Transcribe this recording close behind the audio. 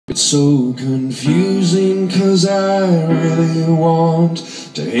It's so confusing 'cause I really want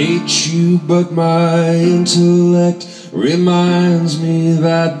to hate you, but my intellect reminds me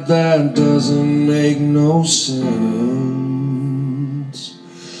that that doesn't make no sense.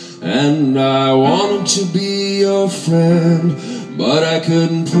 And I wanted to be your friend, but I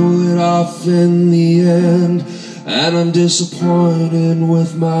couldn't pull it off in the end. And I'm disappointed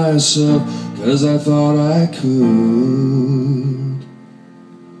with myself 'cause I thought I could.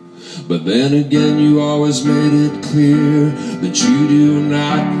 But then again, you always made it clear that you do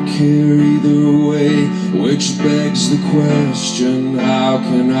not care either way, which begs the question, how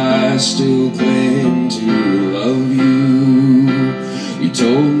can I still claim to love you? You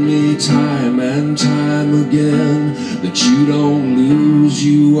told me time and time again that you don't lose,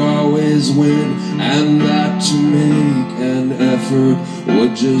 you always win, and that to make an effort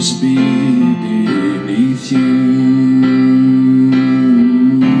would just be beneath you.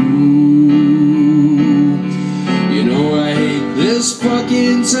 This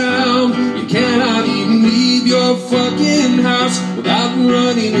fucking town, you cannot even leave your fucking house without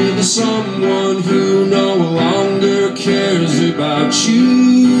running into someone who no longer cares about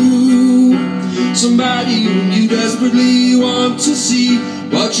you. Somebody whom you desperately want to see,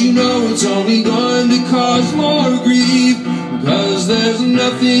 but you know it's only going to cause more grief, because there's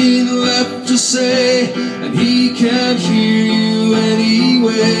nothing left to say and he can't hear you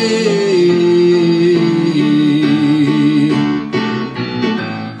anyway.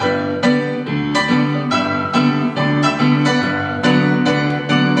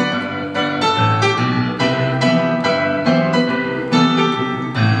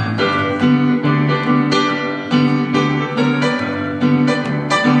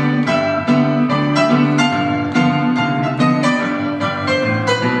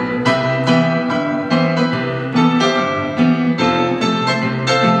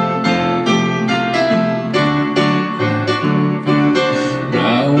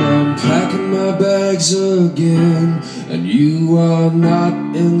 Again, and you are not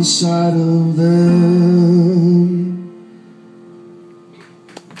inside of them.